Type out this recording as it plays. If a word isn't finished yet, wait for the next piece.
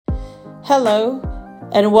Hello,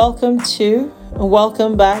 and welcome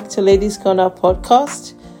back to Ladies Corner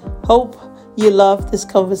podcast. Hope you love this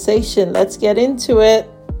conversation. Let's get into it.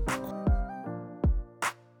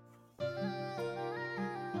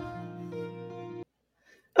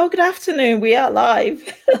 Oh, good afternoon. We are live.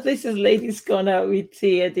 This is Ladies Corner with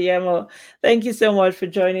Tia Diemo. Thank you so much for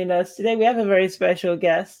joining us. Today we have a very special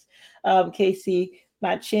guest, Kasey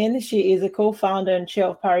Manchin. She is a co-founder and chair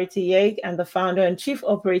of Parity Yeg and the founder and chief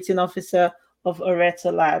operating officer of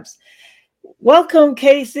Areta Labs. Welcome,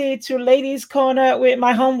 Kasey, to Ladies Corner with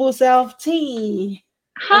my humble self, T.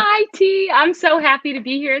 Hi, T. I'm so happy to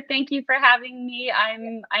be here. Thank you for having me.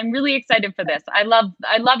 I'm really excited for this. I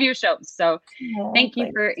love your shows. So thank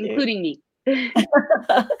you for including me.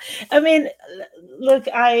 I mean, look,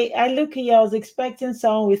 I look at you, I was expecting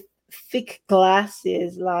someone with thick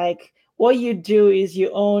glasses. Like what you do is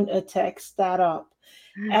you own a tech startup.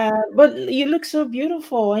 But you look so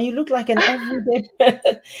beautiful and you look like an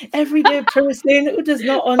everyday person who does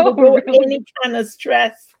not undergo any kind of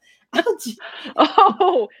stress.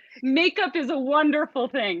 Oh, makeup is a wonderful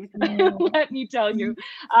thing. Let me tell you.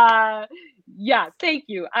 Yeah, thank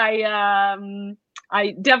you. I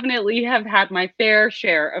definitely have had my fair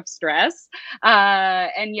share of stress.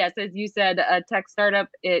 And yes, as you said, a tech startup,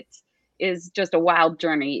 it is just a wild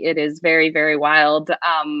journey. It is very, very wild,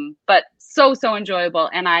 but so enjoyable.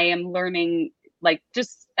 And I am learning like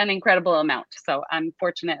just an incredible amount. So I'm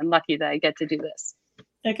fortunate and lucky that I get to do this.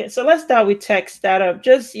 Okay, so let's start with tech startup.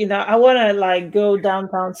 Just, I want to like go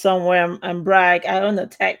downtown somewhere and brag. I own a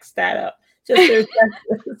tech startup. Just to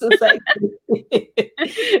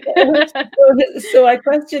refresh so my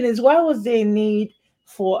question is, why was there a need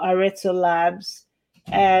for Areta Labs?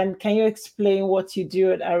 And can you explain what you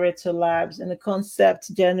do at Areta Labs and the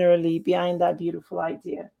concept generally behind that beautiful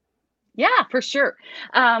idea? Yeah, for sure.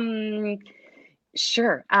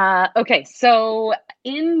 Sure. Okay, so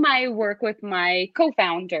in my work with my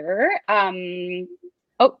co-founder,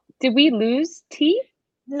 oh, did we lose T?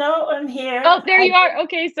 No, I'm here. Oh, there you are.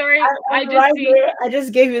 Okay, sorry. I just right see. I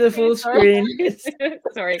just gave you the full screen.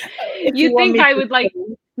 Sorry. You'd think I would like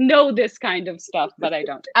know this kind of stuff, but I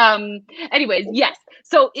don't. Anyways, yes.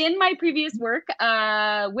 So in my previous work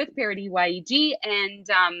with Parity YEG and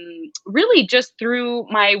really just through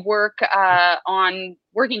my work on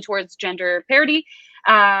working towards gender parity,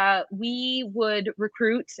 we would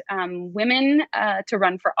recruit women to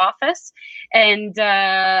run for office. And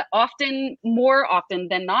more often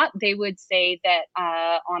than not, they would say that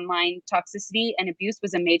online toxicity and abuse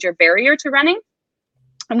was a major barrier to running.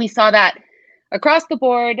 And we saw that across the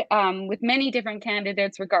board with many different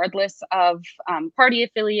candidates, regardless of party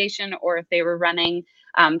affiliation or if they were running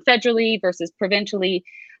federally versus provincially.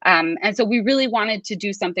 And so we really wanted to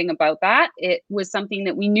do something about that. It was something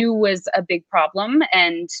that we knew was a big problem.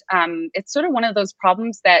 And it's sort of one of those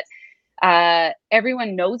problems that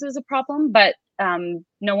everyone knows is a problem, but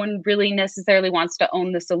no one really necessarily wants to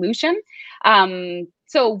own the solution.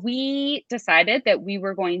 So we decided that we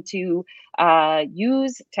were going to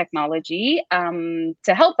use technology to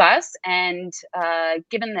help us. And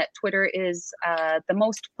given that Twitter is the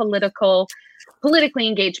most politically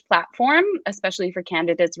engaged platform, especially for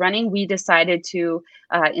candidates running, we decided to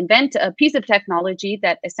invent a piece of technology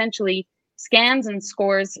that essentially scans and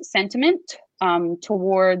scores sentiment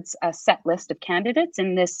towards a set list of candidates.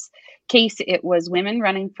 In this case, it was women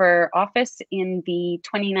running for office in the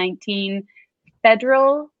 2019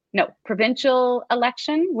 provincial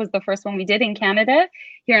election was the first one we did in Canada,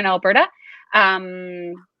 here in Alberta.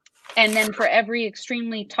 And then for every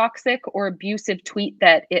extremely toxic or abusive tweet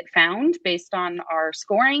that it found based on our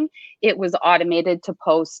scoring, it was automated to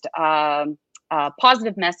post a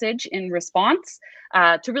positive message in response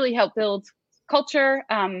to really help build culture,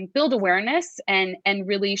 build awareness, and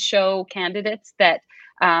really show candidates that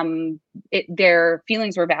their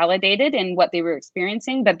feelings were validated in what they were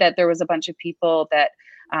experiencing, but that there was a bunch of people that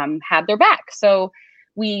had their back. So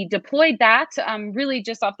we deployed that really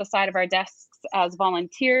just off the side of our desks as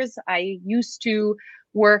volunteers. I used to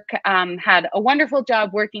had a wonderful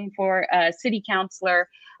job working for a city councillor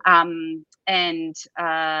and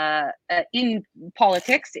in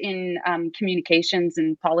politics, in communications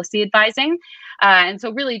and policy advising. And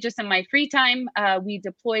so really just in my free time, we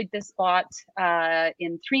deployed this bot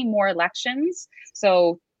in 3 more elections.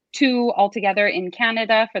 So 2 altogether in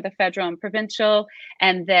Canada for the federal and provincial,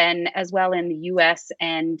 and then as well in the US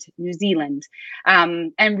and New Zealand.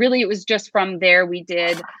 And really it was just from there we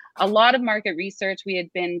did a lot of market research. We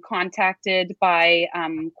had been contacted by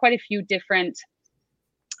quite a few different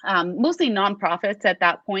mostly nonprofits at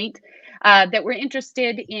that point, that were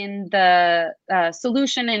interested in the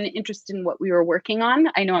solution and interested in what we were working on.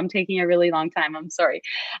 I know I'm taking a really long time. I'm sorry.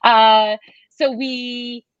 So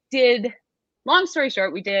we did, long story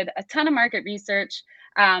short, we did a ton of market research,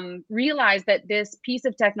 realized that this piece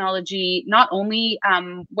of technology, not only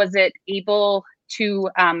was it able to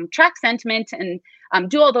track sentiment and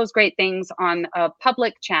do all those great things on a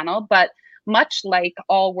public channel, but much like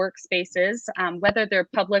all workspaces, whether they're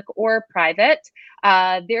public or private,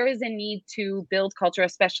 there is a need to build culture,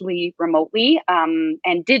 especially remotely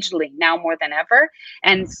and digitally now more than ever.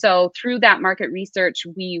 And so through that market research,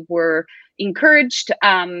 we were encouraged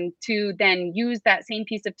to then use that same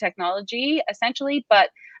piece of technology essentially, but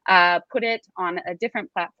put it on a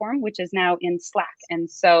different platform, which is now in Slack. And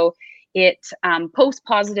so it posts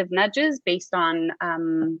positive nudges based on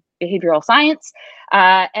behavioral science,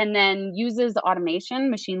 and then uses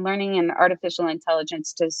automation, machine learning, and artificial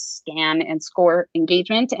intelligence to scan and score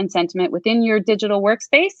engagement and sentiment within your digital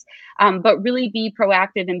workspace, but really be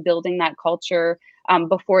proactive in building that culture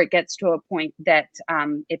before it gets to a point that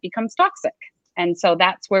it becomes toxic. And so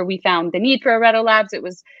that's where we found the need for Areto Labs. It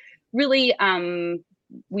was really,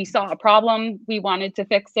 we saw a problem, we wanted to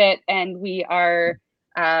fix it, and we are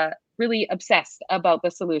really obsessed about the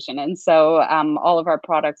solution. And so all of our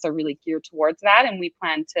products are really geared towards that. And we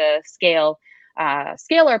plan to scale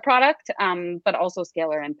our product, but also scale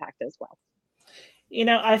our impact as well. You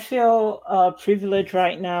know, I feel privileged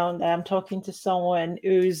right now that I'm talking to someone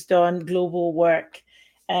who's done global work.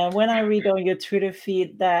 And when I read on your Twitter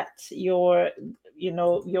feed that your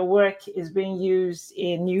work is being used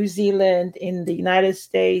in New Zealand, in the United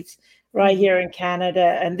States, right here in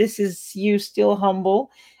Canada, and this is you still humble.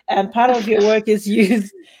 And part of your work is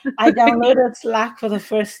used. I downloaded Slack for the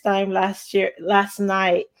first time last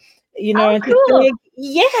night. Oh, And to cool. think,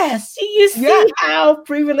 yes, you Yeah. see how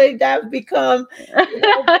privileged I've become.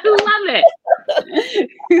 I love it.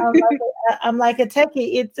 I'm like a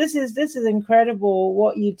techie. This is incredible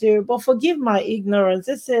what you do. But forgive my ignorance.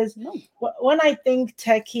 This is No. when I think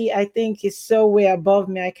techie, I think it's so way above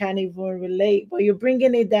me. I can't even relate. But you're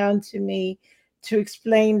bringing it down to me to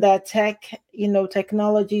explain that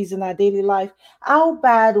technologies in our daily life. How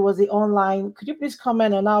bad was the online? Could you please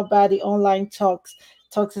comment on how bad the online toxicity?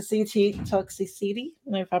 I don't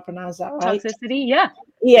know if I pronounce that right. Toxicity, yeah.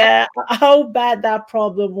 Yeah, how bad that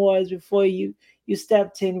problem was before you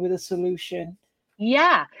stepped in with a solution.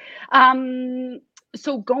 Yeah.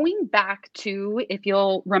 So going back to, if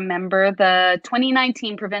you'll remember, the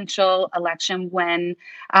 2019 provincial election when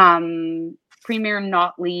Premier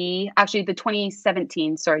Notley, actually the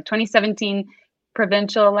 2017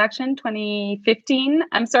 provincial election, 2015.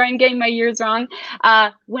 I'm sorry, I'm getting my years wrong.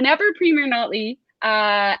 Whenever Premier Notley,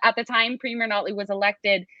 at the time Premier Notley was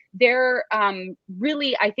elected, there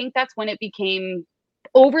really, I think that's when it became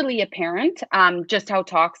overly apparent just how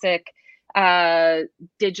toxic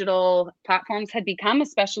digital platforms had become,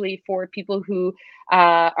 especially for people who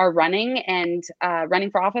are running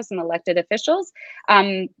for office and elected officials.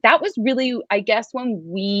 That was really, I guess, when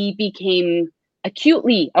we became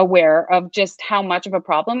acutely aware of just how much of a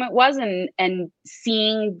problem it was, and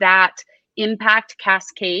seeing that impact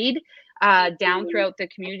cascade down throughout the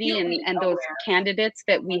community, and those candidates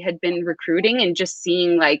that we had been recruiting, and just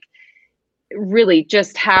seeing like really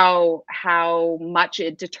just how much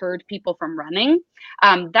it deterred people from running.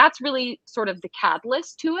 That's really sort of the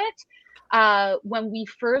catalyst to it. When we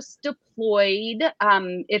first deployed,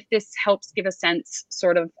 if this helps give a sense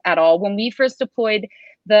sort of at all, when we first deployed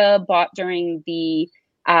the bot during the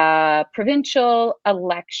federal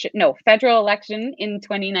election in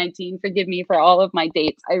 2019, forgive me for all of my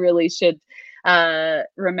dates, I really should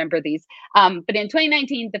remember these. But in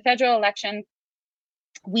 2019, the federal election,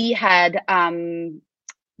 we had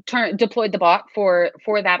deployed the bot for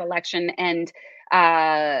that election, and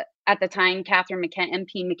at the time, Catherine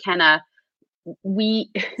MP McKenna,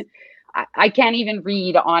 we I can't even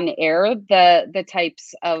read on air the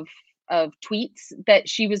types of tweets that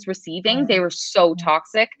she was receiving. They were so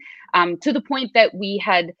toxic, to the point that we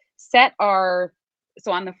had set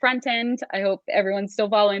so on the front end, I hope everyone's still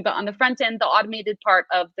following, but on the front end, the automated part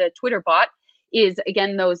of the Twitter bot is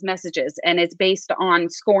again those messages, and it's based on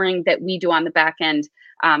scoring that we do on the back end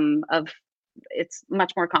of, it's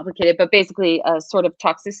much more complicated, but basically a sort of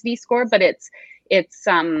toxicity score. But it's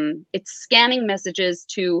scanning messages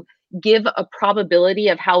to give a probability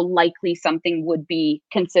of how likely something would be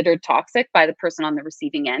considered toxic by the person on the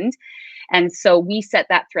receiving end. And so we set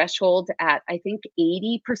that threshold at, I think,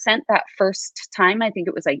 80% that first time. I think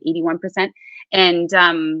it was like 81%.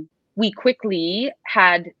 And we quickly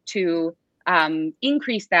had to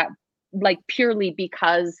increase that like purely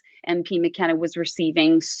because MP McKenna was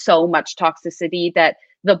receiving so much toxicity that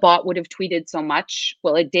the bot would have tweeted so much.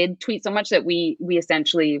 Well, it did tweet so much that we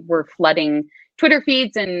essentially were flooding Twitter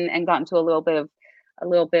feeds and got into a little bit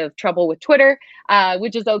of trouble with Twitter,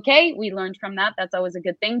 which is okay. We learned from that. That's always a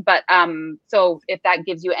good thing. But so if that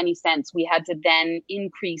gives you any sense, we had to then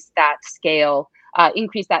increase that scale,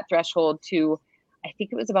 increase that threshold to, I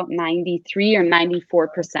think it was about 93 or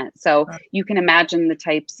 94%. So you can imagine the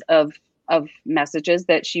types of messages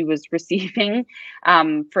that she was receiving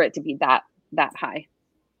for it to be that high.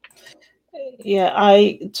 Yeah,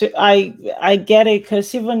 I get it,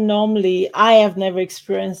 because even normally I have never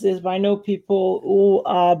experienced this, but I know people who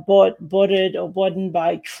are boarded or burdened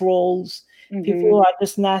by trolls, people who are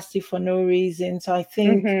just nasty for no reason. So I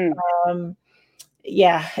think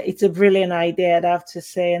yeah, it's a brilliant idea, I'd have to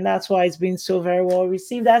say, and that's why it's been so very well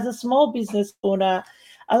received. As a small business owner,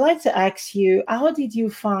 I'd like to ask you, how did you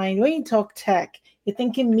find, when you talk tech, you're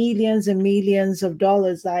thinking millions and millions of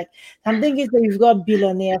dollars. Like, I'm thinking that you've got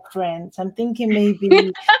billionaire friends. I'm thinking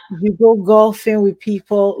maybe you go golfing with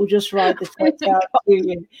people who just write the checks out to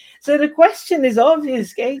you. So the question is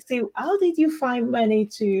obvious, Kasey. How did you find money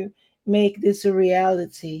to make this a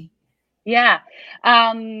reality? Yeah.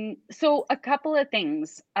 So a couple of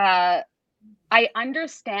things. I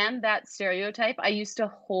understand that stereotype. I used to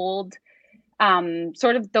hold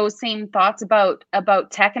sort of those same thoughts about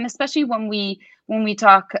tech, and especially when we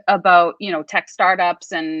talk about, you know, tech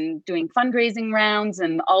startups and doing fundraising rounds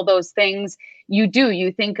and all those things,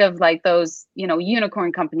 you think of like those, you know,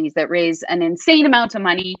 unicorn companies that raise an insane amount of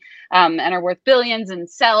money and are worth billions and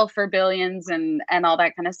sell for billions and all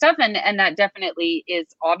that kind of stuff, and that definitely is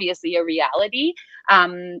obviously a reality.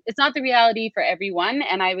 It's not the reality for everyone,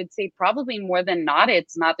 and I would say probably more than not,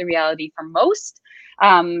 it's not the reality for most.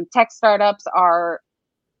 Tech startups are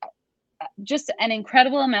just an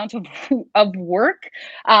incredible amount of work.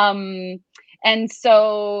 And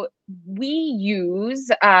so we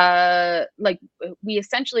use, we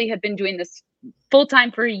essentially have been doing this full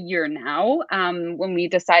time for a year now, when we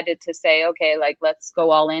decided to say, okay, like, let's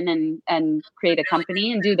go all in and create a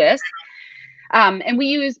company and do this. And we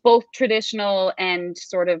use both traditional and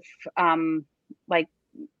sort of like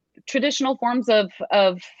traditional forms of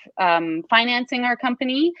financing our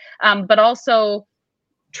company, but also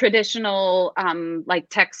traditional like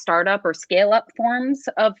tech startup or scale up forms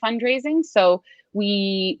of fundraising. So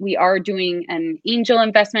we are doing an angel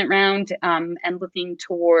investment round and looking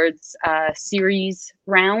towards series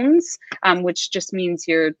rounds, which just means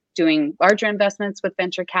you're doing larger investments with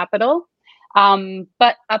venture capital.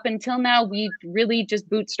 But up until now, we've really just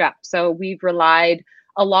bootstrapped. So we've relied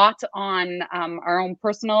a lot on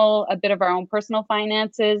a bit of our own personal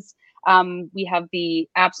finances. We have the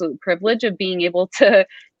absolute privilege of being able to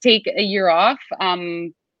take a year off,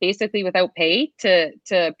 basically without pay,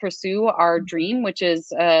 to pursue our dream, which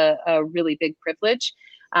is a really big privilege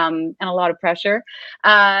and a lot of pressure.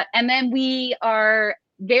 And then we are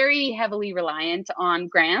very heavily reliant on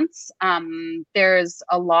grants. There's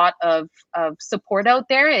a lot of support out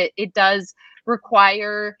there. It does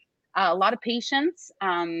require a lot of patience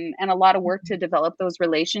and a lot of work to develop those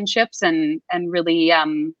relationships and really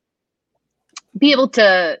be able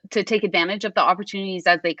to take advantage of the opportunities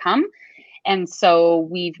as they come. And so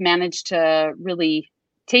we've managed to really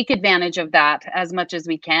take advantage of that as much as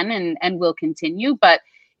we can, and will continue. But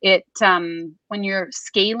it when you're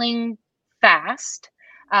scaling fast,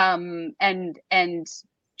 and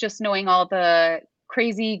just knowing all the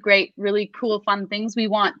crazy, great, really cool, fun things we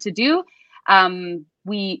want to do,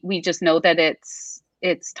 we just know that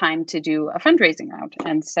it's time to do a fundraising round.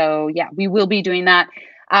 And so yeah, we will be doing that.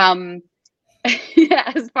 Yeah,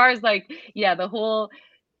 as far as like, yeah, the whole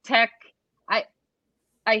tech,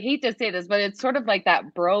 I hate to say this, but it's sort of like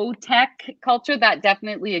that bro tech culture that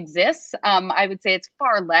definitely exists. I would say it's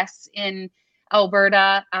far less in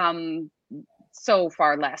Alberta, so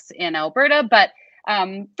far less in Alberta, but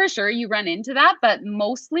for sure you run into that. But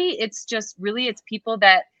mostly it's just really, it's people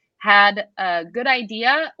that had a good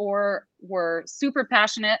idea or were super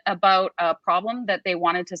passionate about a problem that they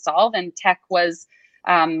wanted to solve, and tech was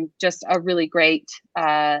just a really great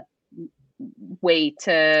way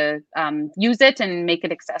to use it and make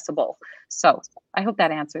it accessible. So I hope that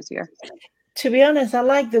answers your. To be honest, I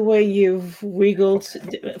like the way you've wiggled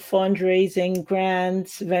fundraising,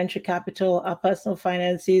 grants, venture capital, our personal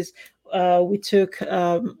finances. We took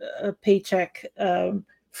a paycheck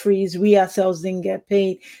freeze. We ourselves didn't get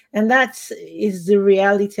paid. And that is the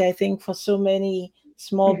reality, I think, for so many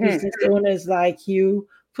small business owners like you.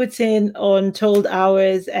 Put in untold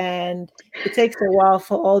hours, and it takes a while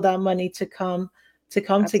for all that money to come. to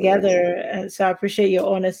come Absolutely. together. And so I appreciate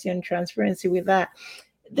your honesty and transparency with that.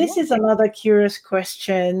 This Yeah. is another curious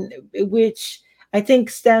question, which I think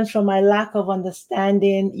stems from my lack of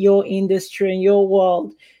understanding your industry and your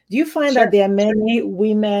world. Do you find that Sure. there are many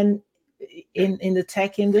women in the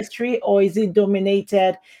tech industry, or is it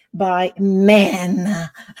dominated by men?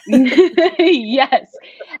 Yes.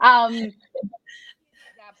 It is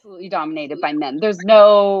absolutely dominated by men. There's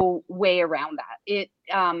no way around that.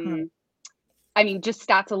 I mean, just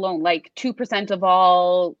stats alone, like 2% of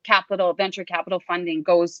all venture capital funding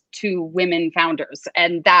goes to women founders.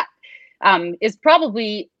 And that is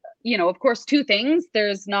probably, of course, two things.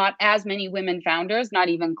 There's not as many women founders, not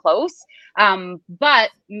even close.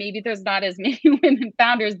 But maybe there's not as many women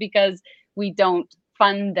founders because we don't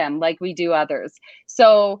fund them like we do others.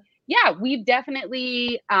 So, yeah, we've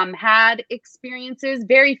definitely had experiences,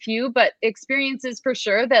 very few, but experiences for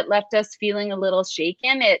sure that left us feeling a little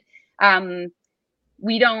shaken. Um,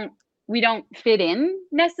 we don't we don't fit in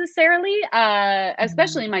necessarily,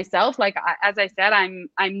 especially myself. Like, as I said, I'm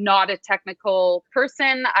not a technical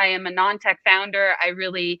person. I am a non-tech founder. I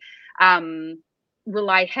really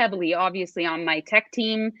rely heavily, obviously, on my tech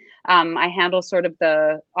team. I handle sort of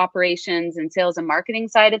the operations and sales and marketing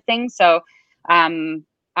side of things. So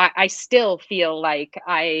I still feel like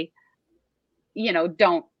I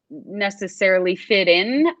don't necessarily fit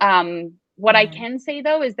in. What I Mm. can say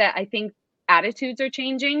though is that I think attitudes are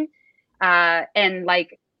changing. And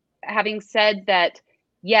like, having said that,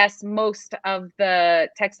 yes, most of the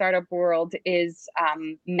tech startup world is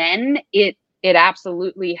men. It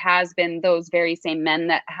absolutely has been those very same men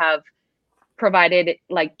that have provided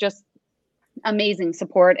like just amazing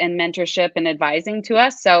support and mentorship and advising to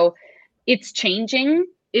us. So it's changing.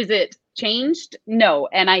 Is it changed? No.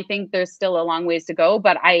 And I think there's still a long ways to go,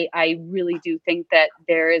 but I really do think that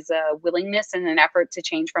there is a willingness and an effort to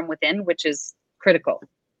change from within, which is critical.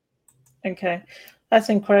 Okay, that's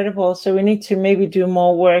incredible. So we need to maybe do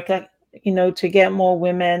more work, like, to get more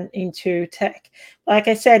women into tech. Like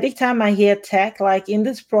I said, each time I hear tech, like in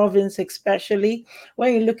this province, especially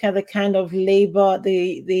when you look at the kind of labor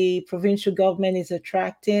the provincial government is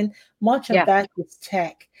attracting, much of Yeah. that is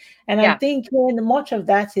tech. And I'm Yeah. thinking much of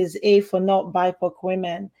that is A, for not BIPOC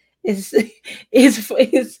women. Is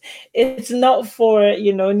it's not for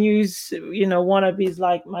news wannabes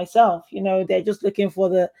like myself. They're just looking for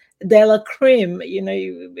the Della Cream. Being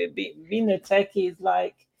a techie is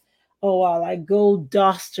like, oh wow, like gold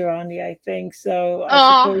dust around here, I think. So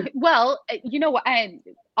I suppose. Well, you know what?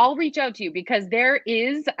 I'll reach out to you because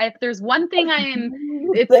if there's one thing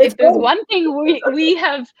Let's if there's go. one thing we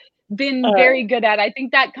have been Uh, very good at, I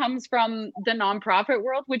think that comes from the nonprofit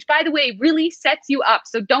world, which, by the way, really sets you up.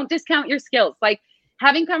 So don't discount your skills. Like,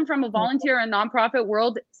 having come from a volunteer and nonprofit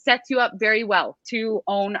world sets you up very well to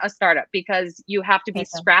own a startup, because you have to be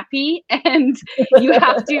scrappy and you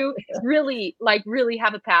have to really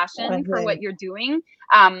have a passion for okay. what you're doing.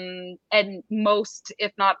 And most,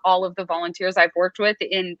 if not all, of the volunteers I've worked with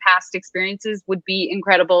in past experiences would be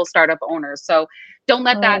incredible startup owners. So don't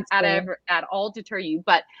let Oh, that that's good. at all deter you.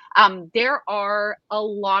 But there are a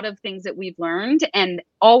lot of things that we've learned, and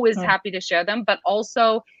always Mm. happy to share them. But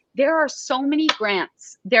also, there are so many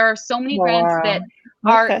grants. There are so many grants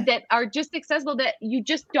Wow. Okay. that are just accessible that you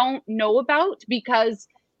just don't know about because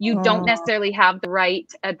you don't Mm. necessarily have the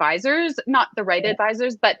right advisors, not the right Yeah.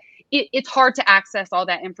 advisors, but it's hard to access all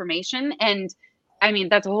that information. And I mean,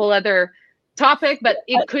 that's a whole other topic, but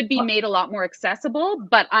it could be made a lot more accessible.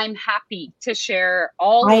 But I'm happy to share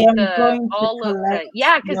I am going to collect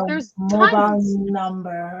yeah, because your there's mobile tons.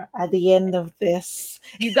 number at the end of this.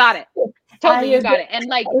 You got it. I Totally, you got it. And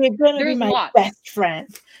like, You're going to be there's my lots. best friend,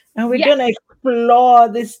 and we're going to Yes. explore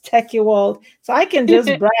this techie world. So I can just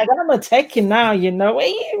brag. I'm a techie now,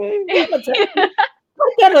 Hey, I'm a techie.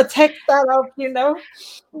 I got a tech startup.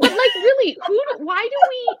 But like, really, why do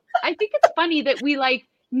we, I think it's funny that we like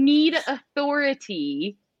need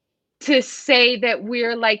authority to say that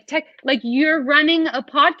we're like tech, like you're running a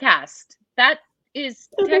podcast. That is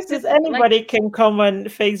So this is technically like, anybody can come on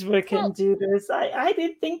Facebook and well, do this. I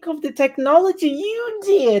didn't think of the technology. You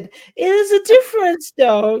did. It is a difference,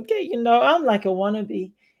 though. Okay, I'm like a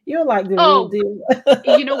wannabe. You're like the real oh, deal.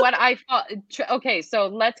 you know what I thought? Okay, so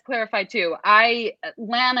let's clarify too.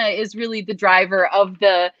 Lana is really the driver of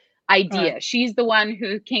the Right. idea. She's the one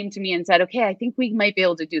who came to me and said, okay, I think we might be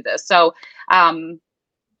able to do this. So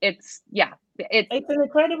it's, yeah, it's, It's an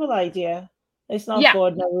incredible idea. It's not yeah. for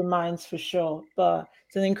ordinary minds for sure, but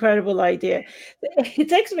it's an incredible idea. It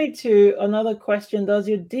takes me to another question. Does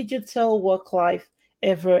your digital work life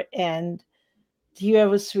ever end? Do you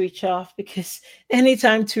ever switch off? Because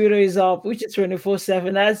anytime Twitter is up, which is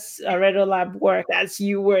 24/7, that's a red lab work. That's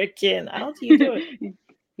you working. How do you do it?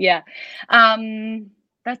 Yeah. Um,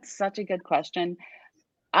 that's such a good question.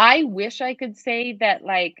 I wish I could say that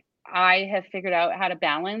like I have figured out how to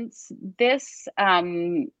balance this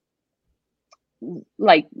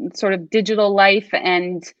like sort of digital life.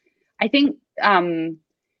 And I think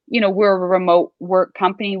we're a remote work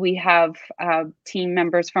company. We have team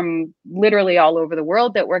members from literally all over the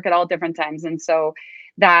world that work at all different times, and so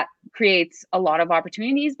that creates a lot of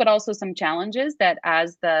opportunities but also some challenges that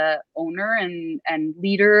as the owner and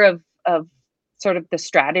leader of sort of the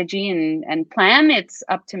strategy and plan, it's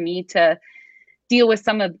up to me to deal with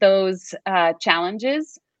some of those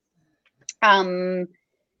challenges. um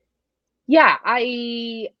yeah,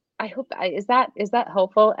 I hope is that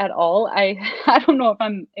helpful at all? I I don't know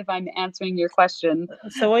if I'm answering your question.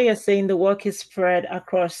 So what you're saying, the work is spread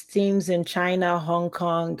across teams in China, Hong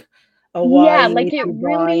Kong, Yeah, Hawaii, like it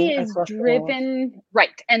really Dubai, is across the world. driven,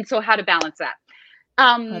 right. And so how to balance that.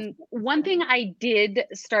 That's One thing interesting. I did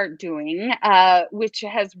start doing, which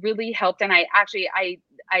has really helped, and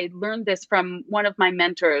I learned this from one of my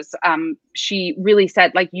mentors. She really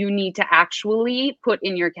said, like, you need to actually put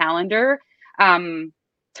in your calendar um,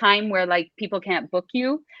 time where like people can't book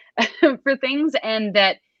you for things, and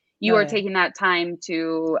that you Oh are yeah. taking that time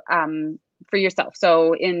to for yourself.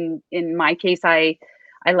 So in my case, I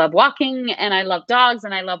love walking and I love dogs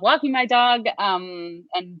and I love walking my dog and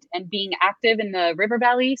being active in the river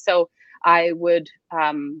valley. So I would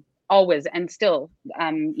always and still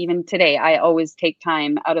even today I always take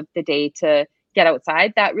time out of the day to get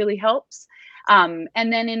outside. That really helps. And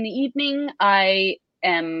then in the evening I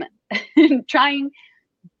am trying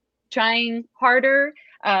trying harder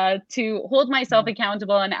to hold myself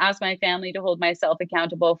accountable and ask my family to hold myself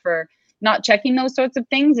accountable for not checking those sorts of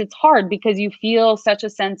things. It's hard because you feel such a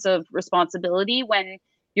sense of responsibility when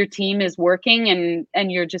your team is working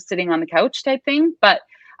and you're just sitting on the couch type thing. But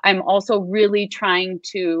I'm also really trying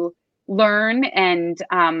to learn and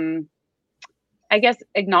I guess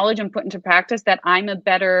acknowledge and put into practice that I'm a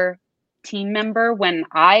better team member when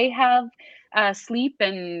I have sleep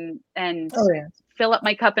and Oh yeah. fill up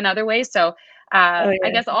my cup in other ways. So Oh I yeah.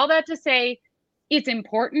 guess all that to say, it's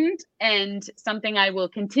important and something I will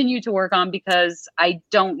continue to work on because I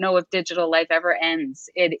don't know if digital life ever ends.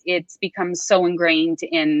 It's become so ingrained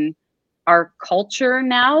in our culture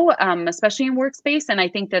now, especially in workspace, and I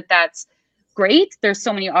think that that's great. There's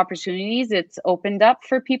so many opportunities it's opened up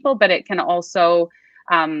for people, but it can also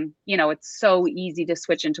it's so easy to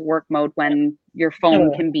switch into work mode when your Oh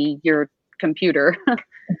phone yeah. can be your computer.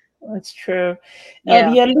 That's true.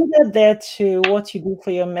 Yeah. You alluded there to what you do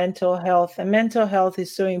for your mental health, and mental health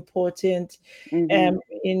is so important Hmm.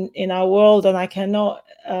 in our world, and I cannot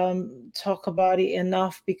talk about it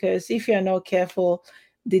enough because if you're not careful,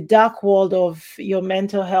 the dark world of your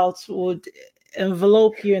mental health would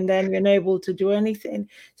envelope you, and then you're not able to do anything.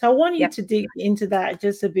 So I want you Yep. to dig into that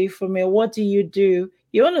just a bit for me. What do you do?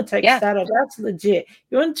 You own a tech Yeah. startup, that's legit.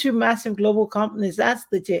 You own two massive global companies, that's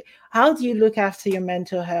legit. How do you look after your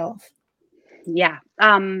mental health? Yeah.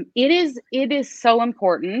 It is so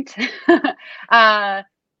important. uh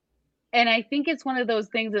and I think it's one of those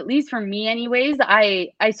things, at least for me anyways, I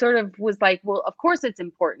sort of was like, well, of course it's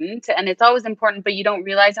important and it's always important, but you don't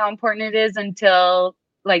realize how important it is until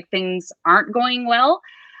like things aren't going well.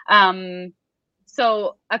 Um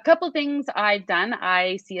so a couple things I've done.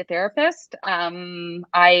 I see a therapist.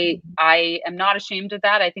 I am not ashamed of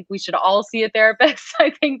that. I think we should all see a therapist. I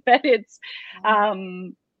think that it's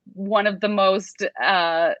um one of the most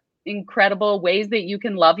incredible ways that you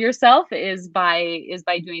can love yourself is by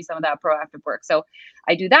doing some of that proactive work. So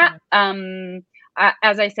I do that.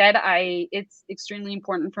 As I said, I it's extremely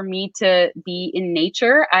important for me to be in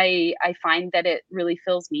nature. I find that it really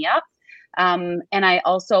fills me up. And I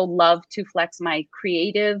also love to flex my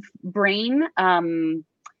creative brain.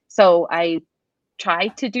 So I try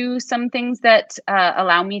to do some things that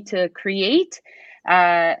allow me to create.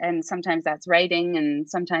 And sometimes that's writing and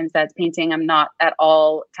sometimes that's painting. I'm not at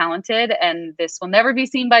all talented, and this will never be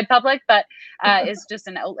seen by public, but it's just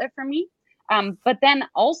an outlet for me. But then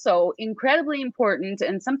also incredibly important,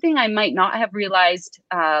 and something I might not have realized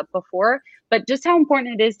before, but just how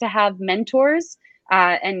important it is to have mentors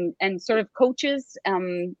and sort of coaches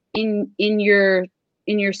in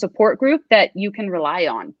your support group that you can rely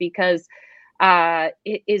on, because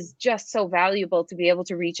it is just so valuable to be able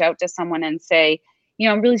to reach out to someone and say,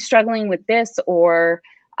 I'm really struggling with this, or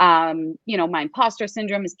my imposter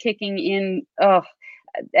syndrome is kicking in,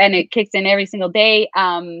 and it kicks in every single day.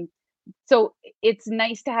 So it's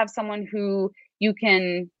nice to have someone who you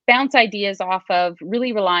can bounce ideas off of,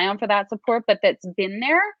 really rely on for that support, but that's been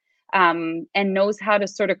there, and knows how to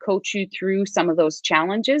sort of coach you through some of those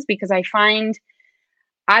challenges. Because I find,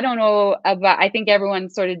 I don't know about, I think everyone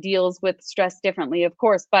sort of deals with stress differently, of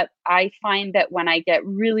course, but I find that when I get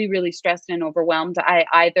really, really stressed and overwhelmed, I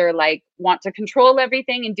either like want to control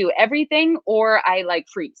everything and do everything, or I like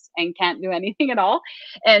freeze and can't do anything at all.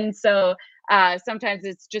 And so sometimes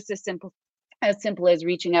it's just as simple as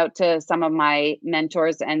reaching out to some of my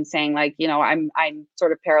mentors and saying, like, you know, I'm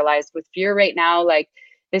sort of paralyzed with fear right now. Like,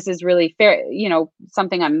 this is really fair, you know,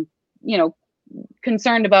 something I'm, you know,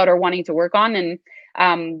 concerned about or wanting to work on. And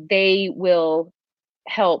they will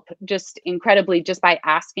help just incredibly, just by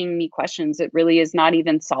asking me questions. It really is not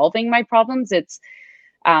even solving my problems. It's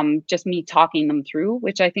just me talking them through,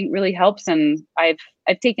 which I think really helps. And I've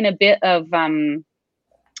taken a bit of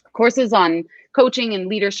courses on coaching and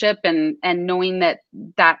leadership, and knowing that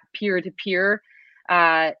peer-to-peer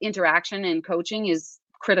interaction and coaching is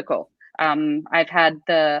critical. I've had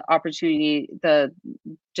the opportunity,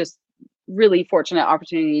 just really fortunate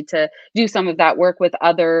opportunity to do some of that work with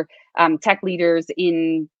other tech leaders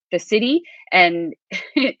in the city, and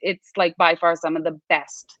it's like by far some of the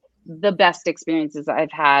best experiences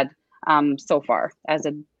I've had so far as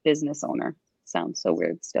a business owner. Sounds so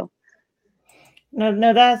weird still.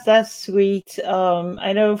 No, that's sweet.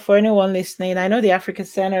 I know for anyone listening, I know the Africa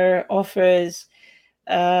Center offers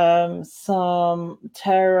some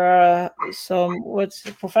what's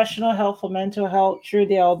professional help for mental health through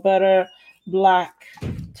the Alberta Black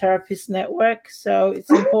Therapist Network. So it's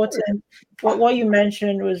important. What you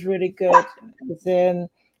mentioned was really good. Then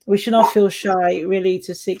we should not feel shy really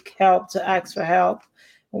to seek help, to ask for help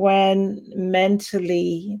when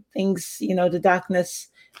mentally things, the darkness.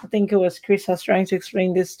 I think it was Chris was trying to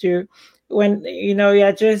explain this to, when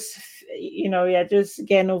you're just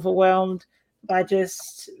getting overwhelmed by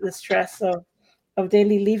just the stress of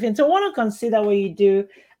daily living. So I want to consider what you do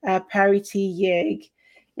at Parity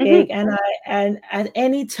Mm-hmm. and at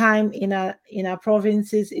any time in our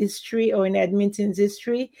province's history or in Edmonton's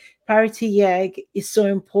history, Parity YEG is so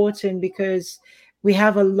important because we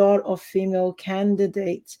have a lot of female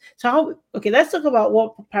candidates. Okay, let's talk about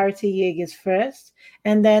what Parity YEG is first,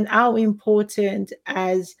 and then how important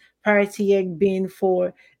as Parity YEG been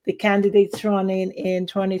for the candidates running in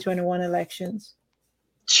 2021 elections.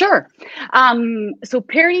 Sure. So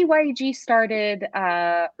Parity YG started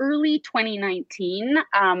early 2019.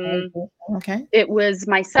 Okay. It was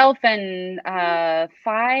myself and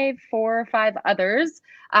four or five others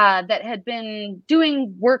that had been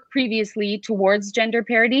doing work previously towards gender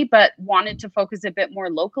parity, but wanted to focus a bit more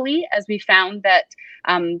locally, as we found that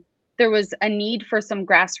there was a need for some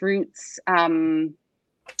grassroots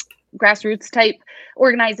type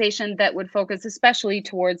organization that would focus especially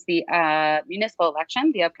towards the municipal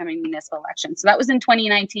election, the upcoming municipal election. So that was in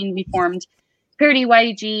 2019. We formed Parity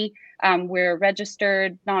YG. We're a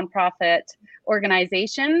registered nonprofit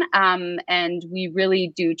organization, and we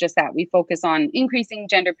really do just that. We focus on increasing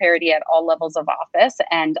gender parity at all levels of office,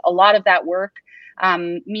 and a lot of that work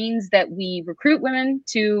means that we recruit women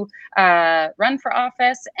to run for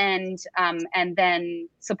office, and then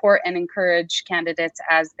support and encourage candidates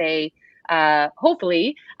as they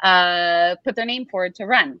hopefully put their name forward to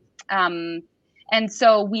run. And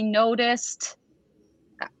so we noticed,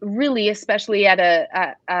 really, especially at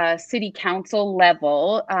a city council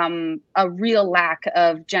level, a real lack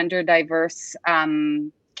of gender diverse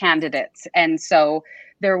candidates. And so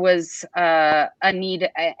there was a need,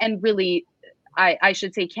 and really, I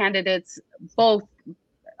should say candidates, both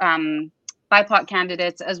BIPOC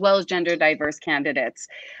candidates as well as gender diverse candidates.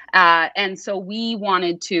 And so we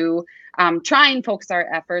wanted to try and focus our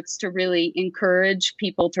efforts to really encourage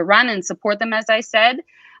people to run and support them, as I said.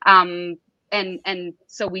 And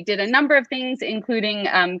so we did a number of things, including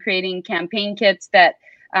creating campaign kits that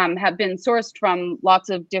have been sourced from lots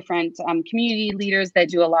of different community leaders that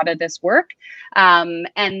do a lot of this work. And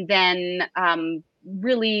then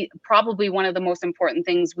really, probably one of the most important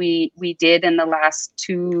things we did in the last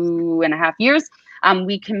 2.5 years,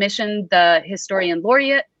 we commissioned the historian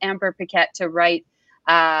laureate Amber Paquette to write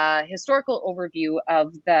a historical overview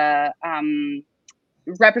of the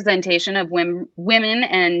representation of women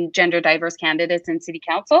and gender diverse candidates in city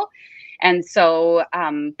council. And so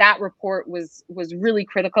that report was really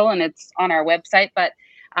critical, and it's on our website. But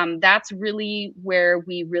that's really where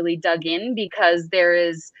we really dug in, because there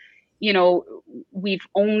is, we've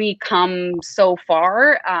only come so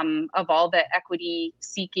far. Of all the equity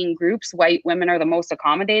seeking groups, white women are the most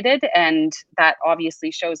accommodated, and that obviously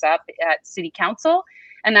shows up at city council.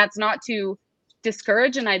 And that's not to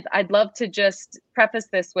discourage, and I'd love to just preface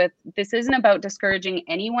this with, this isn't about discouraging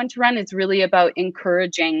anyone to run. It's really about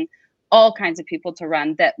encouraging all kinds of people to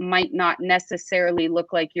run that might not necessarily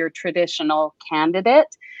look like your traditional candidate.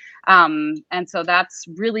 And so that's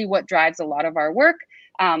really what drives a lot of our work.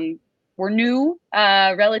 We're new,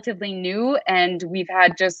 relatively new, and we've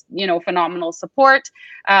had just, phenomenal support.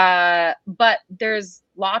 But there's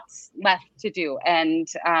lots left to do. And,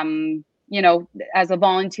 as a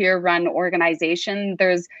volunteer run organization,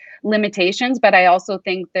 there's limitations, but I also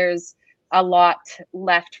think there's a lot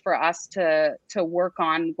left for us to work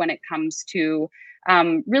on when it comes to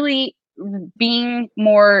really being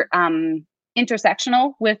more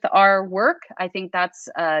intersectional with our work. I think that's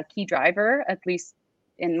a key driver, at least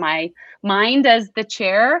in my mind as the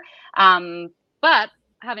chair. But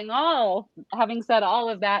having said all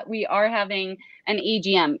of that, we are having an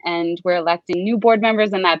AGM and we're electing new board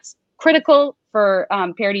members, and that's critical for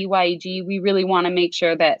Parity YEG. We really want to make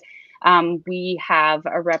sure that we have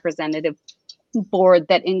a representative board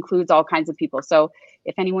that includes all kinds of people. So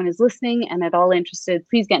if anyone is listening and at all interested,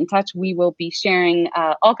 please get in touch. We will be sharing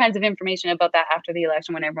all kinds of information about that after the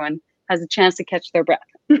election when everyone has a chance to catch their breath.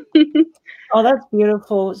 Oh, that's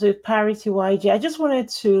beautiful. So Parity YG. I just wanted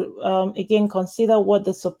to again consider what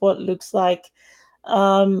the support looks like.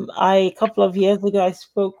 A couple of years ago I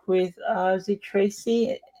spoke with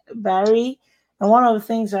Tracy Barry, and one of the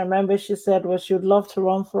things I remember she said was she would love to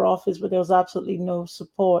run for office, but there was absolutely no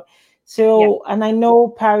support. So, and I know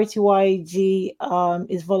Parity YG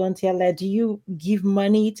is volunteer led. Do you give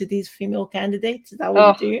money to these female candidates? Is that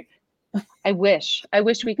what you do? I wish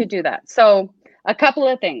we could do that. So a couple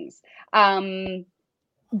of things.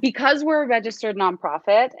 Because we're a registered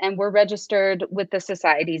nonprofit and we're registered with the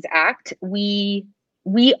Societies Act, we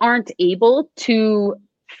aren't able to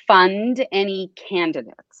fund any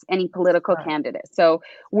candidates, any political candidates. So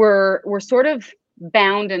we're sort of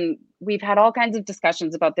bound, and we've had all kinds of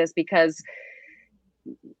discussions about this because,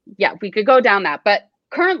 yeah, we could go down that. But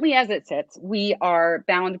currently, as it sits, we are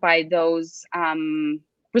bound by those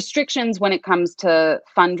restrictions when it comes to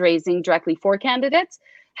fundraising directly for candidates.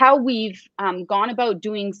 How we've gone about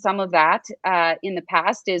doing some of that in the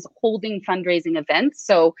past is holding fundraising events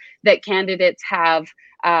so that candidates have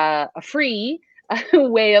a free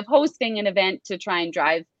way of hosting an event to try and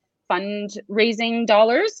drive fundraising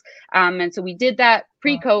dollars. And so we did that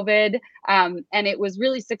pre-COVID, and it was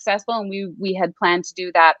really successful, and we had planned to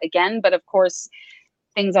do that again, but of course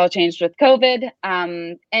things all changed with COVID.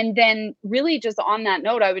 And then really just on that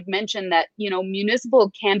note, I would mention that,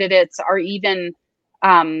 municipal candidates are even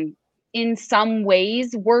in some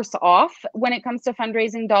ways worse off when it comes to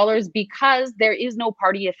fundraising dollars because there is no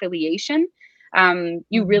party affiliation.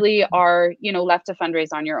 You really are, left to fundraise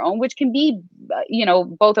on your own, which can be,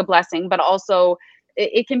 both a blessing, but also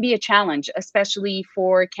it can be a challenge, especially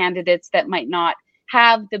for candidates that might not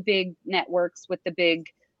have the big networks with the big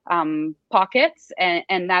pockets.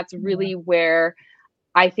 And that's really where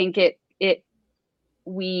I think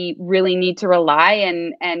we really need to rely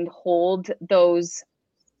and hold those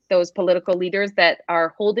political leaders that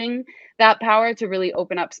are holding that power to really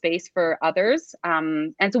open up space for others.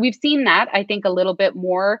 And so we've seen that, I think, a little bit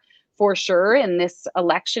more for sure in this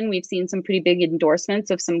election. We've seen some pretty big endorsements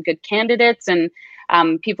of some good candidates, and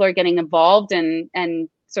people are getting involved and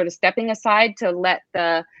sort of stepping aside to let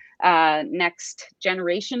the next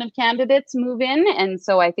generation of candidates move in. And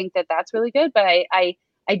so I think that that's really good. But I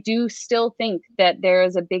do still think that there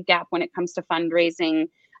is a big gap when it comes to fundraising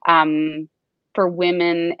for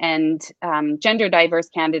women and gender diverse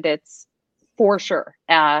candidates, for sure.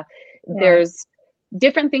 There's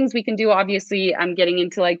different things we can do. Obviously, I'm getting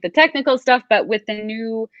into like the technical stuff, but with the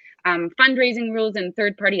new fundraising rules and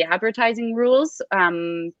third-party advertising rules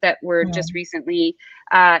that were just recently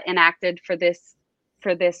enacted for this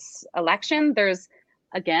election, there's,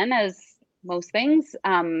 again, as most things,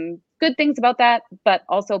 good things about that, but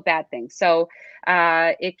also bad things. So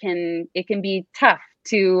it can be tough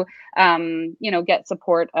to get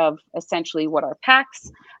support of essentially what are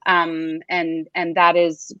PACs, and that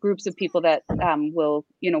is groups of people that will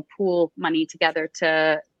pool money together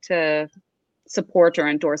to support or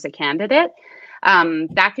endorse a candidate.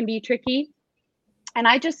 That can be tricky, and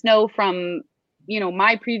I just know from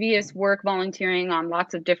my previous work volunteering on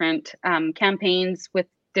lots of different campaigns with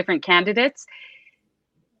different candidates,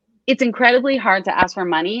 it's incredibly hard to ask for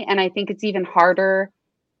money, and I think it's even harder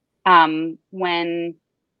when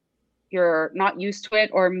you're not used to it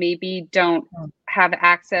or maybe don't have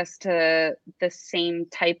access to the same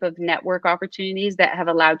type of network opportunities that have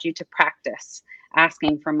allowed you to practice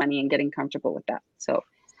asking for money and getting comfortable with that. So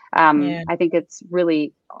I think it's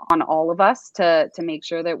really on all of us to make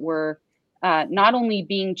sure that we're not only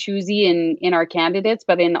being choosy in our candidates,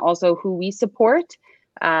 but in also who we support,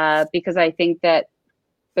 because I think that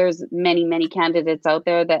there's many candidates out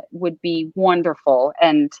there that would be wonderful,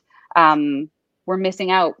 and we're missing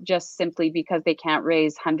out just simply because they can't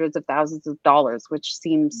raise hundreds of thousands of dollars, which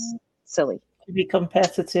seems silly. To be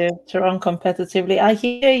competitive, to run competitively. I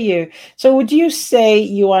hear you. So would you say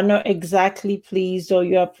you are not exactly pleased, or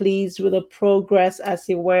you are pleased with the progress, as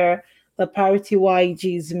it were, the parity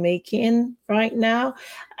YG is making right now?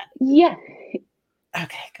 Yeah.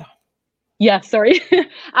 Okay, go. Yeah, sorry.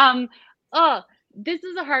 Oh, this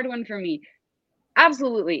is a hard one for me.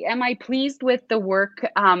 Absolutely. Am I pleased with the work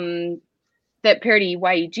that Parity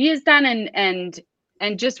YEG has done,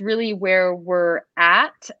 and just really where we're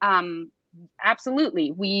at?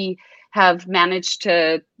 Absolutely. We have managed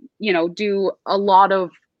to, do a lot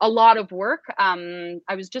of work.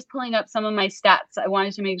 I was just pulling up some of my stats. I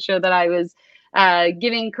wanted to make sure that I was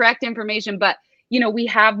giving correct information, but we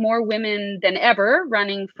have more women than ever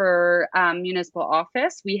running for municipal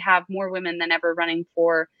office. We have more women than ever running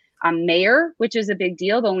for mayor, which is a big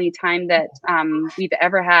deal. The only time that we've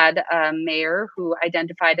ever had a mayor who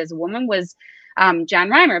identified as a woman was Jan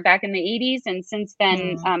Reimer back in the 80s. And since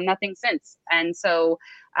then, nothing since. And so,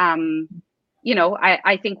 I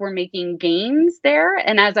think we're making gains there.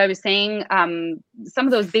 And as I was saying, some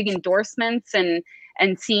of those big endorsements and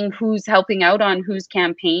seeing who's helping out on whose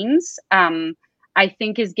campaigns, I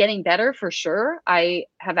think is getting better for sure. I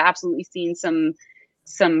have absolutely seen some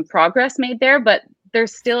progress made there, but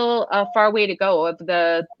there's still a far way to go. Of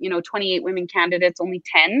the 28 women candidates, only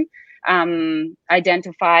 10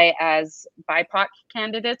 identify as BIPOC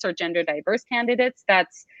candidates or gender diverse candidates.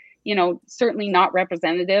 That's certainly not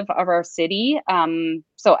representative of our city.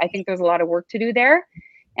 So I think there's a lot of work to do there.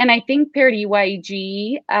 And I think Parity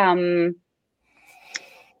YEG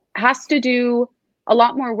has to do a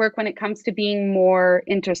lot more work when it comes to being more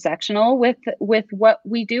intersectional with what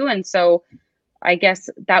we do. And so I guess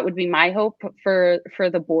that would be my hope for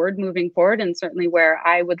the board moving forward, and certainly where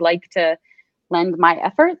I would like to lend my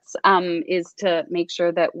efforts is to make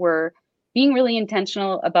sure that we're being really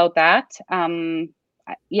intentional about that.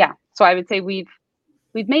 So I would say we've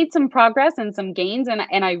made some progress and some gains,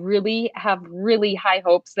 and I really have really high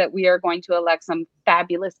hopes that we are going to elect some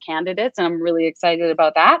fabulous candidates, and I'm really excited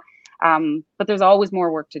about that. But there's always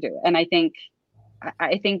more work to do, and I think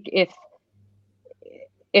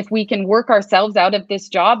if we can work ourselves out of this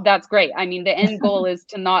job, that's great. I mean, the end goal is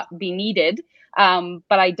to not be needed,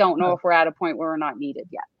 but I don't know if we're at a point where we're not needed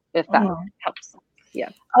yet, if that helps. Yeah.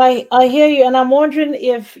 I hear you, and I'm wondering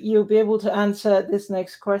if you'll be able to answer this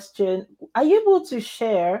next question. Are you able to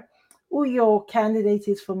share who your candidate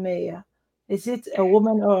is for mayor? Is it a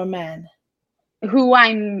woman or a man? Who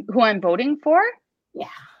I'm voting for? Yeah.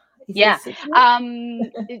 Yeah. To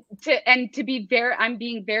be very, I'm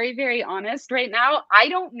being very, very honest right now. I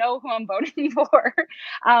don't know who I'm voting for.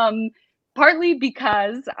 Partly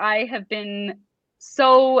because I have been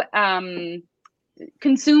so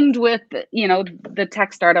consumed with the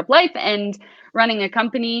tech startup life and running a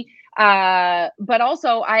company, but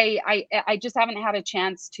also I just haven't had a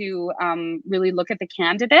chance to really look at the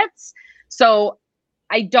candidates, so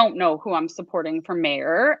I don't know who I'm supporting for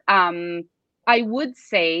mayor. I would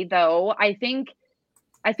say though, I think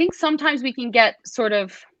sometimes we can get sort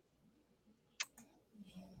of,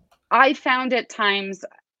 I found at times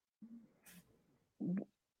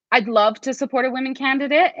I'd love to support a women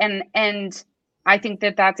candidate, and I think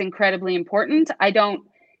that that's incredibly important. I don't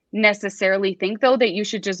necessarily think though that you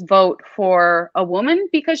should just vote for a woman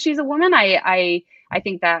because she's a woman. I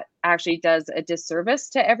think that actually does a disservice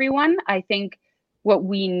to everyone. I think what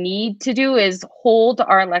we need to do is hold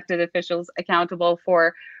our elected officials accountable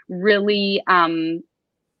for really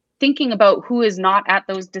thinking about who is not at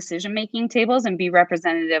those decision-making tables and be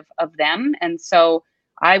representative of them. And so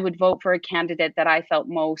I would vote for a candidate that I felt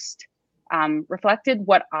most reflected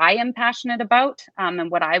what I am passionate about,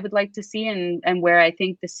 and what I would like to see, and where I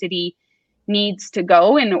think the city needs to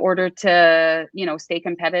go in order to, stay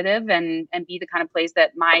competitive and be the kind of place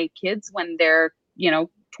that my kids, when they're,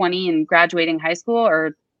 20 and graduating high school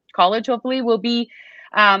or college, hopefully will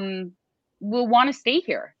want to stay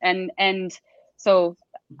here. And so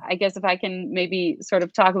I guess if I can maybe sort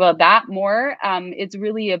of talk about that more, it's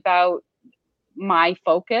really about my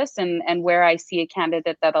focus and where I see a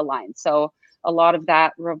candidate that aligns. So a lot of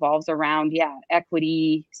that revolves around,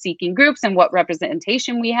 equity seeking groups and what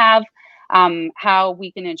representation we have, how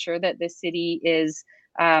we can ensure that the city is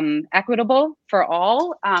equitable for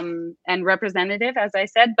all, and representative, as I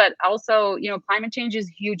said, but also, climate change is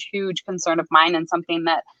a huge concern of mine, and something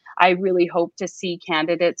that I really hope to see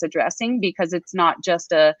candidates addressing, because it's not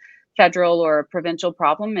just a federal or a provincial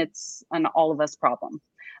problem. It's an all of us problem.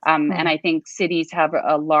 And I think cities have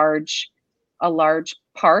a large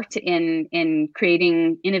part in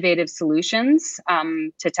creating innovative solutions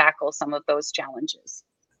to tackle some of those challenges.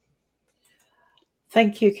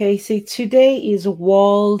 Thank you, Kasey. Today is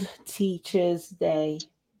World Teachers Day.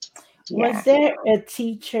 Yeah. Was there a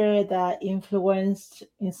teacher that influenced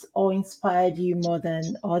or inspired you more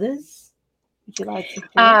than others? Would you like to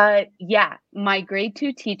share? Yeah, my grade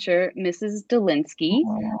 2 teacher, Mrs. Delinsky,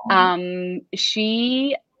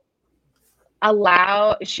 she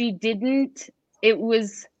didn't, it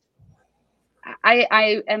was,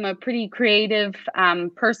 I am a pretty creative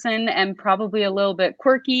person and probably a little bit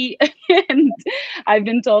quirky, and I've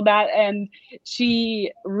been told that. And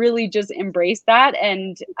she really just embraced that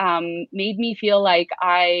and made me feel like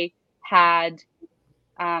I had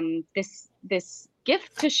this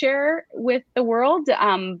gift to share with the world,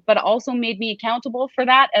 but also made me accountable for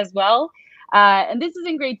that as well. And this is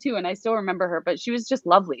in grade 2, and I still remember her, but she was just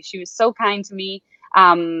lovely. She was so kind to me.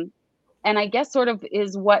 And I guess sort of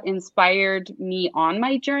is what inspired me on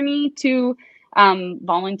my journey to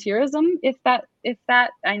volunteerism. If that,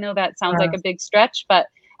 I know that sounds like a big stretch, but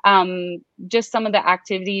just some of the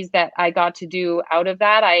activities that I got to do out of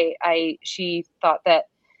that, she thought that,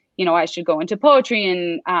 I should go into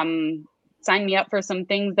poetry and sign me up for some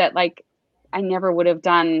things that like I never would have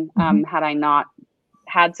done had I not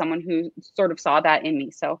had someone who sort of saw that in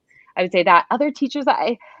me. So I would say that. Other teachers,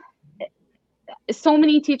 so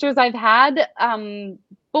many teachers I've had,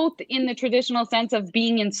 both in the traditional sense of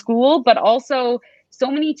being in school, but also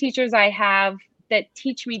so many teachers I have that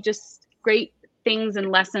teach me just great things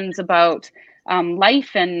and lessons about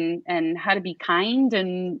life and how to be kind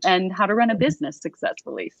and how to run a business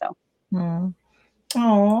successfully. So.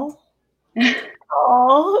 Oh.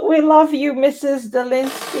 Oh, we love you, Mrs.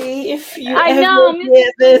 Delinsky. If you I ever know, hear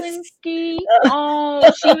Mrs. this, Delinsky.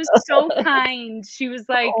 Oh, she was so kind. She was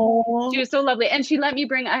like, she was so lovely. And she let me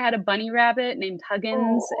I had a bunny rabbit named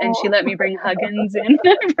Huggins, and she let me bring Huggins in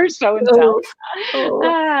for show and tell.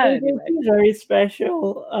 Anyway. Very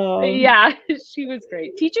special. Yeah, she was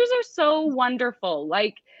great. Teachers are so wonderful.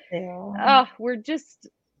 Like, we're just,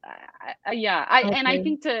 I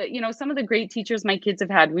think some of the great teachers my kids have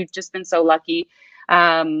had, we've just been so lucky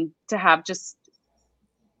to have just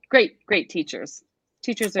great teachers.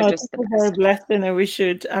 Teachers are just the best. Very blessed, and we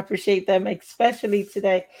should appreciate them, especially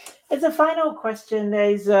today. As a final question,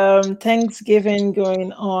 there's Thanksgiving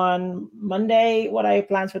going on Monday. What are your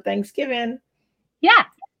plans for Thanksgiving? Yeah.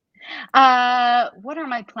 What are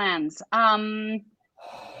my plans? I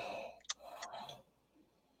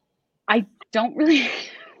don't really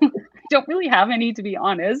have any, to be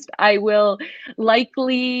honest. I will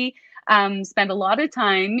likely spend a lot of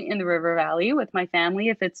time in the River Valley with my family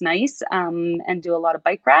if it's nice, and do a lot of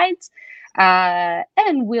bike rides.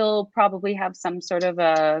 And we'll probably have some sort of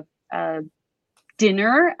a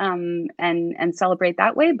dinner and celebrate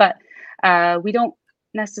that way. But we don't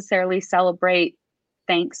necessarily celebrate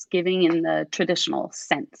Thanksgiving in the traditional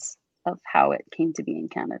sense of how it came to be in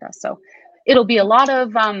Canada. So it'll be a lot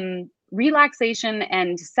of relaxation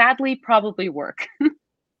and sadly probably work.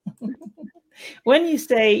 When you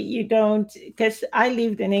say you don't, because I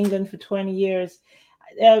lived in England for 20 years,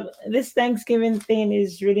 this Thanksgiving thing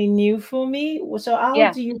is really new for me. So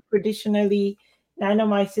how do you traditionally, I know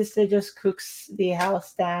my sister just cooks the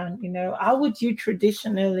house down, how would you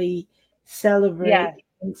traditionally celebrate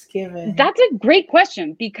Thanksgiving? That's a great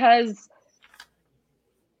question, because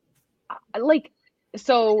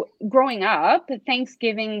so growing up,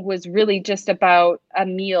 Thanksgiving was really just about a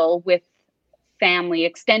meal with family,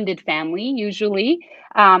 extended family, usually.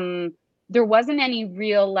 There wasn't any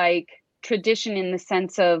real tradition in the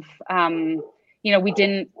sense of, we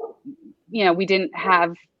didn't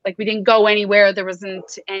go anywhere. There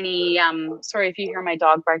wasn't any, sorry if you hear my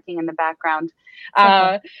dog barking in the background.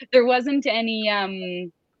 There wasn't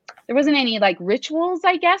any rituals,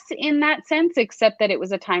 I guess, in that sense, except that it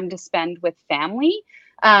was a time to spend with family.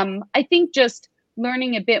 I think just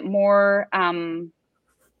learning a bit more,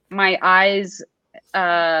 my eyes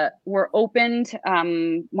were opened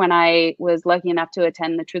when I was lucky enough to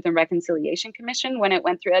attend the Truth and Reconciliation Commission when it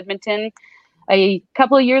went through Edmonton a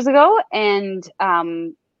couple of years ago, and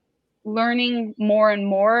learning more and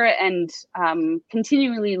more and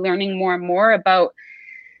continually learning more and more about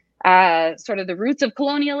sort of the roots of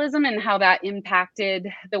colonialism and how that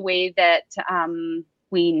impacted the way that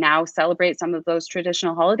we now celebrate some of those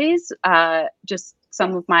traditional holidays. Just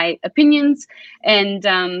some of my opinions and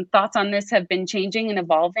thoughts on this have been changing and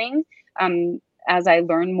evolving as I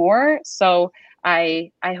learn more. So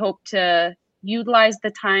I hope to utilize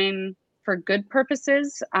the time good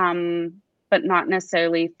purposes, but not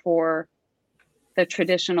necessarily for the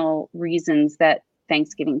traditional reasons that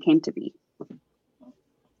Thanksgiving came to be.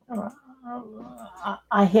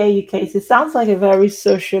 I hear you, Casey. It sounds like a very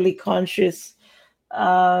socially conscious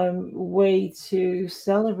way to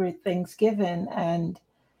celebrate Thanksgiving, and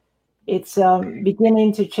it's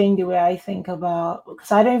beginning to change the way I think about,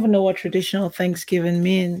 because I don't even know what traditional Thanksgiving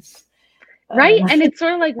means. Right, and it's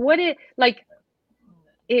sort of like what it like.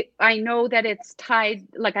 I know that it's tied.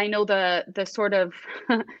 Like I know the sort of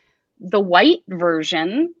the white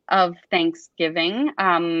version of Thanksgiving.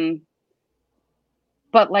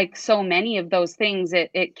 But like so many of those things,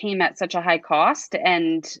 it came at such a high cost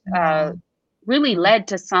and really led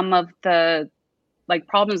to some of the like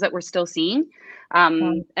problems that we're still seeing.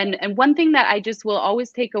 And one thing that I just will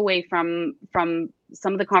always take away from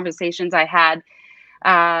some of the conversations I had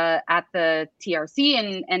at the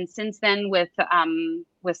TRC and since then with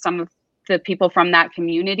some of the people from that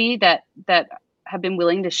community that have been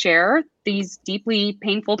willing to share these deeply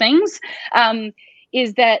painful things,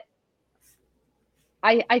 is that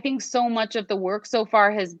I think so much of the work so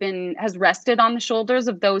far has rested on the shoulders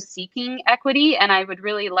of those seeking equity, and I would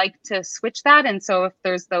really like to switch that. And so if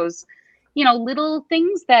there's those, little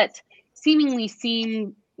things that seemingly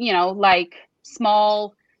seem, like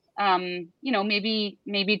small,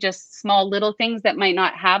 maybe just small little things that might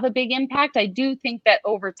not have a big impact, I do think that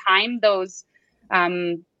over time those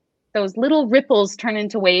little ripples turn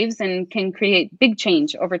into waves and can create big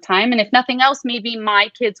change over time. And if nothing else, maybe my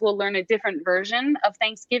kids will learn a different version of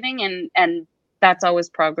Thanksgiving, and that's always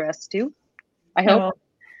progress too, I hope.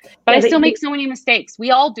 But I still make so many mistakes.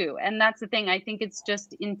 We all do. And that's the thing. I think it's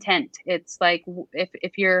just intent. It's like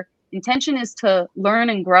if your intention is to learn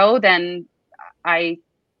and grow, then I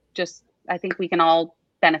think we can all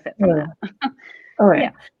benefit from that. All right.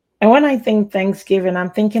 Yeah. And when I think Thanksgiving,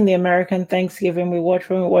 I'm thinking the American Thanksgiving we watch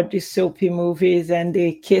when we watch these soapy movies and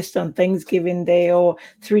they kissed on Thanksgiving Day, or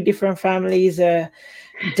three different families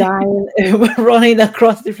dying, running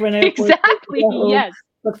across different airports. Exactly, yes.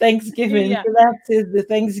 For Thanksgiving. Yeah. So that is the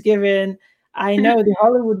Thanksgiving I know, the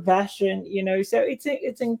Hollywood version, so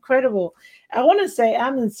it's incredible. I want to say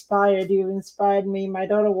I'm inspired. You've inspired me. My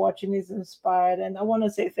daughter watching is inspired. And I want to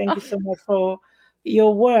say thank you so much for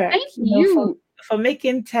your work. Thank you. For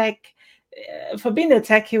making tech, for being a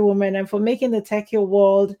techie woman, and for making the techie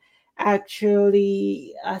world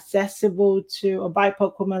actually accessible to a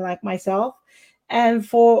BIPOC woman like myself, and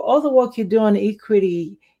for all the work you do on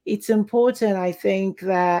equity. It's important, I think,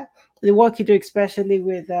 that the work you do, especially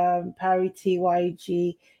with Parity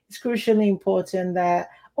YG, it's crucially important that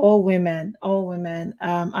all women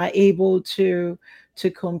are able to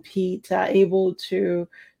compete, are able to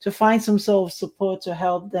find some sort of support to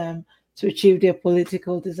help them to achieve their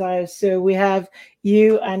political desires. So we have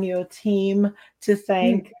you and your team to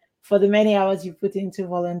thank for the many hours you put into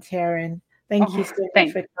volunteering. Thank you so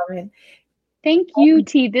much for coming. Thank you,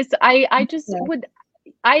 T. I just would.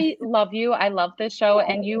 I love you. I love this show,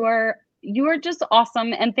 and you are just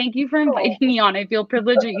awesome. And thank you for inviting me on. I feel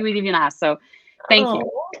privileged that you would even ask. So, thank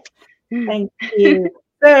you. Thank you.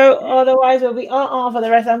 So, otherwise, we'll be on for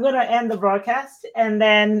the rest. I'm going to end the broadcast, and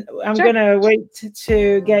then I'm going to wait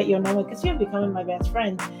to get your number because you're becoming my best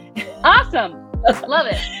friend. Awesome. Love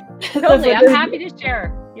it. Totally. I'm happy to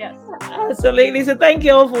share. Yes. Absolutely. So, thank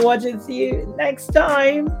you all for watching. See you next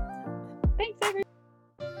time. Thanks, everyone.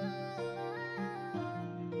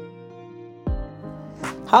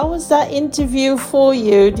 How was that interview for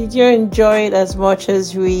you? Did you enjoy it as much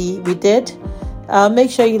as we did? Make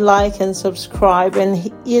sure you like and subscribe and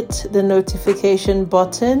hit the notification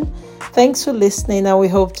button. Thanks for listening, and we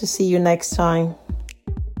hope to see you next time.